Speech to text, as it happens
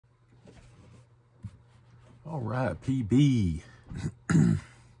All right, PB. I was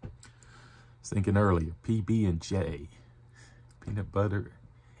thinking earlier, PB and J. Peanut butter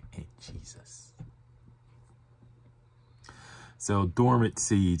and Jesus. So dormant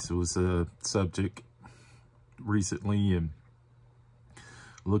seeds was a subject recently, and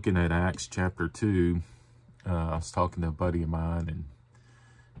looking at Acts chapter 2, I was talking to a buddy of mine, and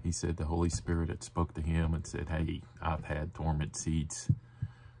he said the Holy Spirit had spoke to him and said, hey, I've had dormant seeds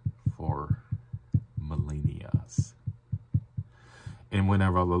for millennia. And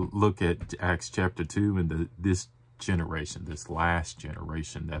whenever I look at Acts chapter 2 and this generation, this last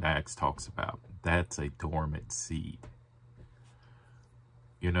generation that Acts talks about, that's a dormant seed.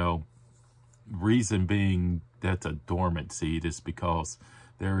 You know, reason being that's a dormant seed is because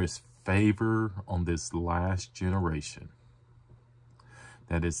there is favor on this last generation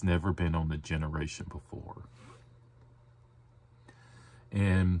that has never been on the generation before.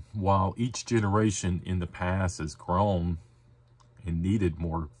 And while each generation in the past has grown and needed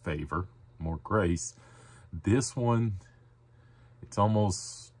more favor, more grace, this one, it's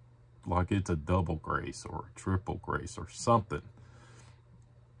almost like it's a double grace or a triple grace or something.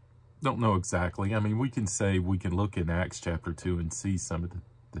 Don't know exactly. I mean, we can look in Acts chapter 2 and see some of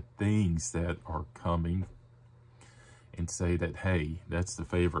the things that are coming and say that, hey, that's the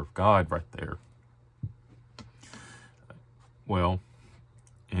favor of God right there. Well,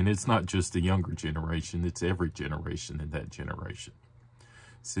 and it's not just the younger generation, it's every generation in that generation.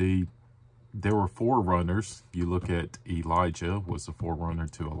 See, there were forerunners. You look at Elijah was a forerunner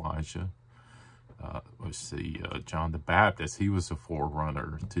to Elijah. John the Baptist, he was a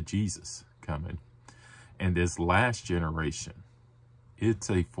forerunner to Jesus coming. And this last generation, it's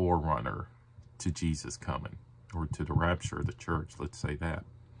a forerunner to Jesus coming, or to the rapture of the church, let's say that.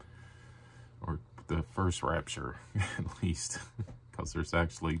 Or the first rapture, at least, because there's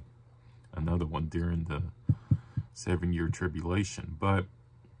actually another one during the 7-year tribulation. But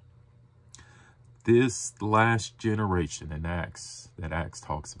this last generation in Acts, that Acts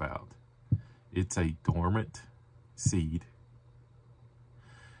talks about, it's a dormant seed.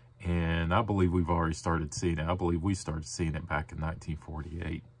 And I believe we've already started seeing it. I believe we started seeing it back in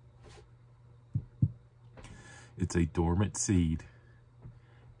 1948. It's a dormant seed,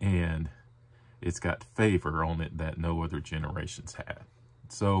 and it's got favor on it that no other generations had.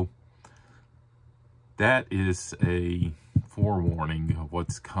 So that is a forewarning of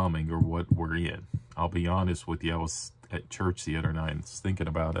what's coming or what we're in. I'll be honest with you, I was at church the other night and was thinking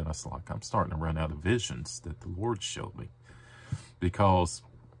about it. I was like, I'm starting to run out of visions that the Lord showed me, because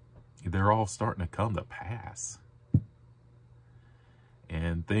they're all starting to come to pass.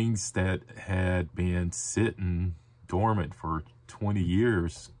 And things that had been sitting dormant for 20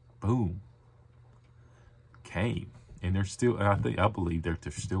 years, boom, came. And they're still, I believe they're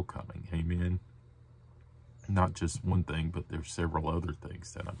still coming. Amen. Not just one thing, but there's several other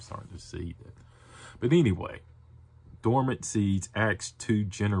things that I'm starting to see. But anyway, dormant seeds, Acts 2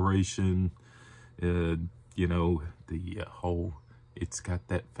 generation, you know, the whole, it's got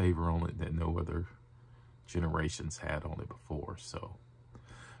that favor on it that no other generations had on it before. So,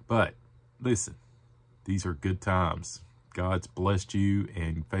 but listen, these are good times. God's blessed you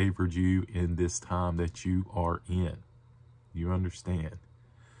and favored you in this time that you are in. You understand?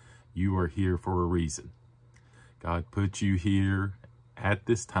 You are here for a reason. God put you here at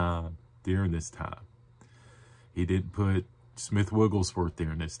this time, during this time. He didn't put Smith Wigglesworth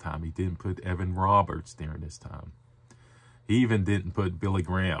during this time. He didn't put Evan Roberts during this time. He even didn't put Billy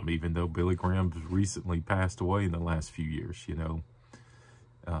Graham, even though Billy Graham's recently passed away in the last few years, you know.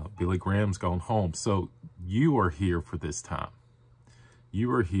 Billy Graham's gone home. So you are here for this time.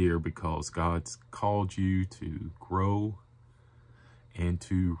 You are here because God's called you to grow and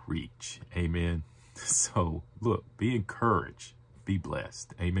to reach. Amen. So look, be encouraged. Be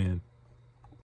blessed. Amen.